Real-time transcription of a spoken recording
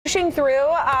Pushing through,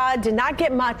 did not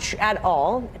get much at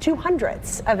all.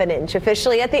 0.02 of an inch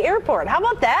officially at the airport. How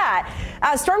about that?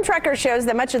 Storm tracker shows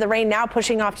that much of the rain now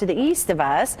pushing off to the east of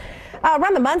us.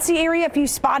 Around the Muncie area, a few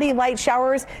spotty light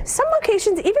showers. Some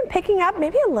locations even picking up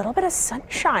maybe a little bit of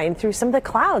sunshine through some of the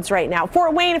clouds right now.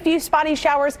 Fort Wayne, a few spotty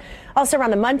showers. Also around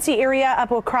the Muncie area,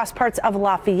 up across parts of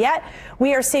Lafayette,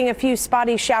 we are seeing a few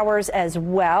spotty showers as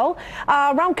well.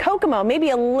 Around Kokomo,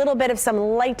 maybe a little bit of some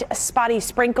light spotty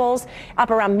sprinkles up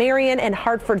around Marion and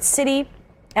Hartford City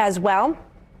as well.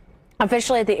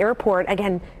 Officially at the airport,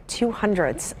 again,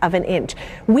 0.02 of an inch.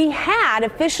 We had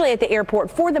officially at the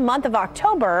airport for the month of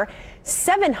October,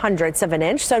 0.07 of an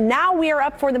inch. So now we are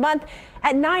up for the month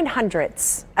at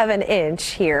 0.09 of an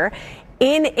inch here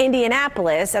in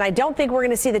Indianapolis, and I don't think we're going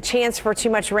to see the chance for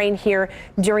too much rain here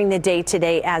during the day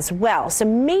today as well. So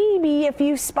maybe a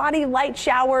few spotty light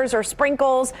showers or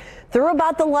sprinkles through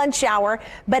about the lunch hour,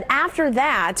 but after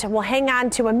that, we'll hang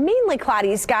on to a mainly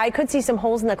cloudy sky. Could see some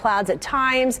holes in the clouds at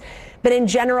times, but in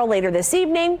general, later this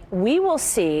evening, we will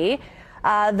see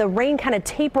the rain kind of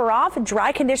taper off.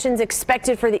 Dry conditions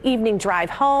expected for the evening drive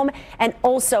home and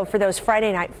also for those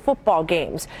Friday night football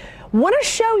games. Want to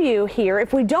show you here,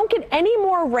 if we don't get any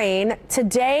more rain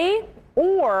today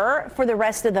or for the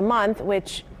rest of the month,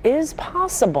 which is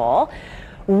possible,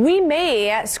 we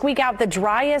may squeak out the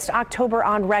driest October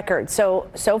on record. So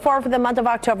far for the month of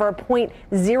October,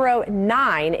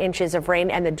 0.09 inches of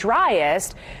rain, and the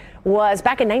driest was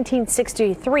back in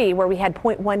 1963, where we had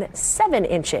 0.17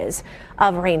 inches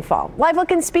of rainfall. Live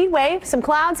look in Speedway, some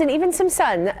clouds and even some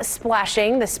sun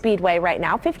splashing the Speedway right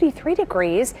now. 53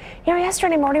 degrees. You know,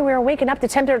 yesterday morning we were waking up to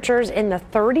temperatures in the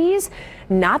 30s.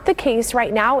 Not the case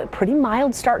right now. Pretty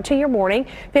mild start to your morning.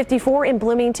 54 in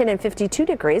Bloomington and 52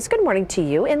 degrees. Good morning to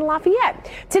you in Lafayette.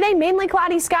 Today, mainly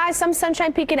cloudy skies, some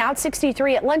sunshine peeking out.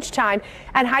 63 at lunchtime,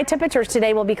 and high temperatures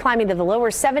today will be climbing to the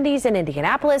lower 70s in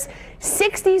Indianapolis.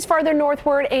 60s farther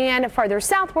northward and farther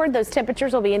southward. Those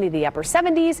temperatures will be into the upper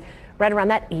 70s, right around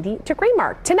that 80-degree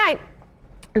mark. Tonight,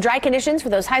 dry conditions for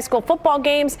those high school football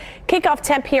games. Kickoff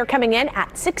temp here coming in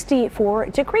at 64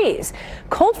 degrees.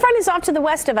 Cold front is off to the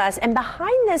west of us, and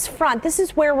behind this front, this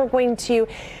is where we're going to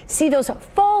see those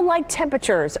fall-like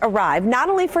temperatures arrive, not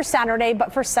only for Saturday,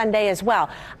 but for Sunday as well.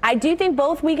 I do think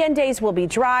both weekend days will be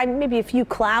dry, maybe a few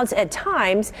clouds at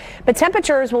times, but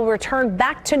temperatures will return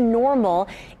back to normal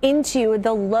into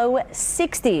the low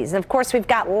 60s. Of course, we've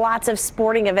got lots of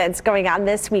sporting events going on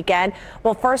this weekend.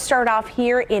 We'll first start off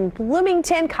here in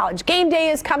Bloomington. College game day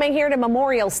is coming here to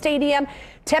Memorial Stadium.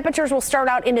 Temperatures will start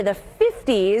out into the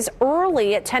 50s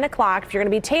early at 10 o'clock if you're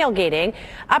going to be tailgating.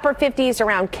 Upper 50s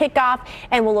around kickoff,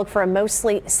 and we'll look for a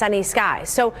mostly sunny sky.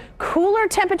 So cooler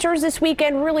temperatures this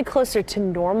weekend, really closer to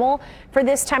normal for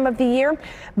this time of the year.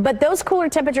 But those cooler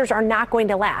temperatures are not going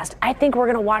to last. I think we're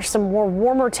going to watch some more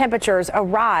warmer temperatures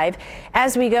arrive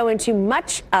as we go into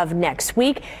much of next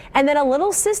week. And then a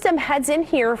little system heads in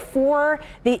here for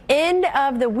the end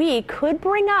of the week. Could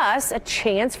bring us a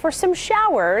chance for some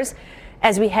showers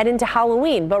as we head into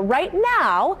Halloween. But right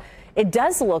now, it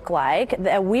does look like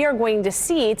that we are going to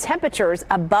see temperatures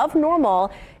above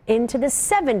normal into the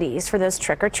 70s for those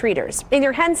trick-or-treaters. In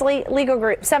your Hensley Legal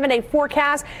Group 7-day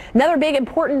forecast, another big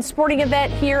important sporting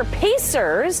event here,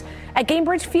 Pacers at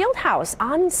Gainbridge Fieldhouse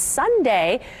on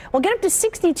Sunday. We'll get up to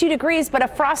 62 degrees, but a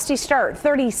frosty start,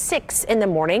 36 in the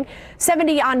morning,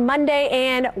 70 on Monday,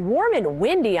 and warm and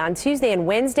windy on Tuesday and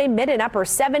Wednesday, mid and upper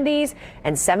 70s,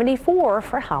 and 74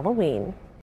 for Halloween.